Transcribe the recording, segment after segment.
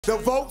The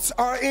votes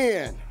are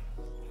in.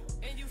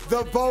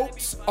 The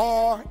votes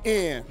are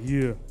in.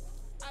 Yeah.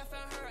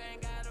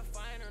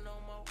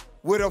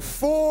 With a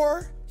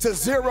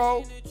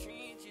 4-0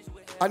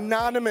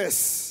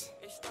 anonymous.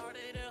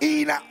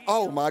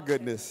 Oh my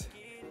goodness.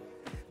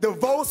 The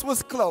votes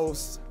was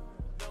close,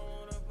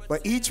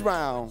 but each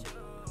round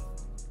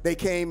they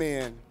came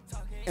in,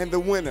 and the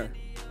winner,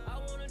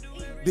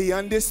 the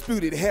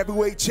undisputed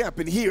heavyweight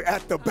champion here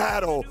at the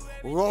Battle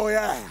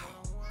Royale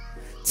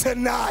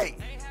tonight,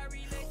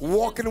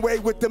 walking away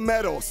with the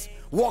medals,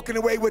 walking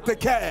away with the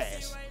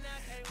cash.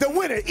 The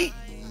winner is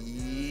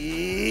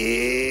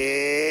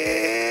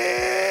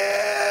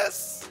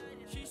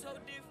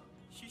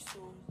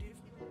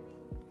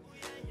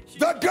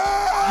the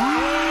Girlz.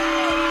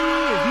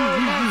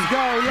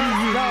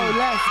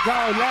 Let's go.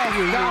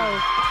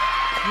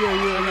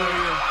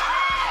 Yeah.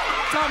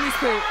 Tommy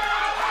spit.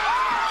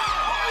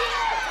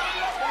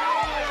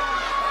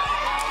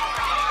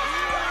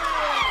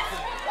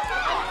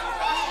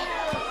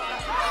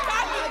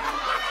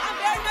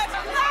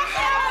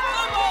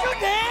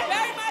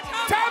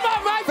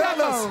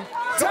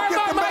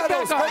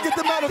 Go get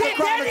the medals and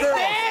crown the girl.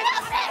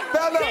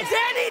 Fellas. Did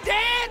Danny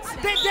dance?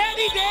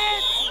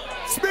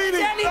 Speedy.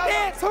 Danny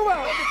dance. Who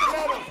else?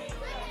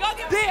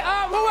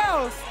 Who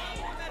else?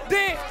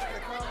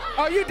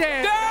 Oh, you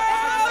danced.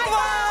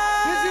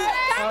 Did you?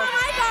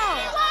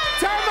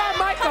 Turn my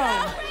mic on.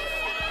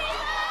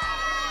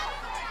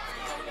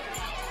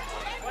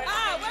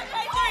 Where's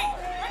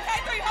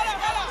K3? Hold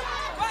on.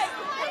 Wait.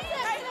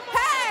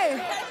 Hey!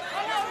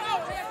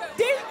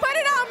 Put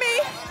it on me.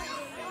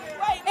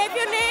 If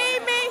you need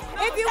me,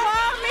 if you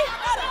want me.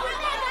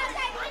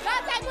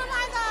 Don't take my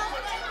mic off.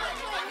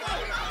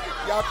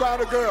 Y'all crown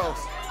the girls.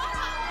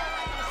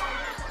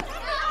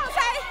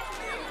 Okay.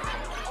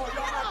 Oh,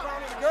 y'all not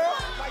crowning the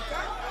girls like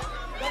that?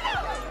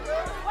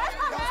 Where's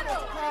my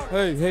medal?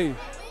 Hey.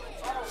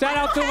 Shout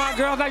out to my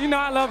girls. You know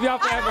I love y'all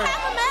I forever. don't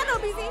have a medal,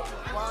 BZ.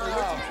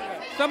 Wow.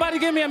 Somebody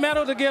give me a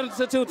medal to give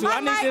to Tutu. I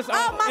need this.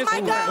 My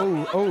mic up.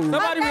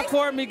 Somebody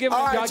record me. Give it.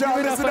 All right, Y'all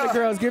give it up for the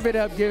girls. Give it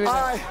up. All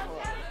right.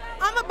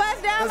 I'm going to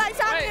bust down like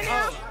something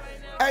now.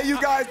 Hey,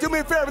 you guys, do me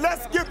a favor.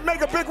 Let's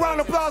make a big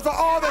round of applause for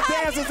all the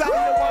dancers out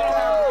here,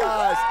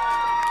 guys.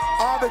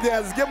 All the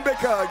dancers. Give them a big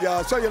hug,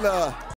 y'all. Show your love.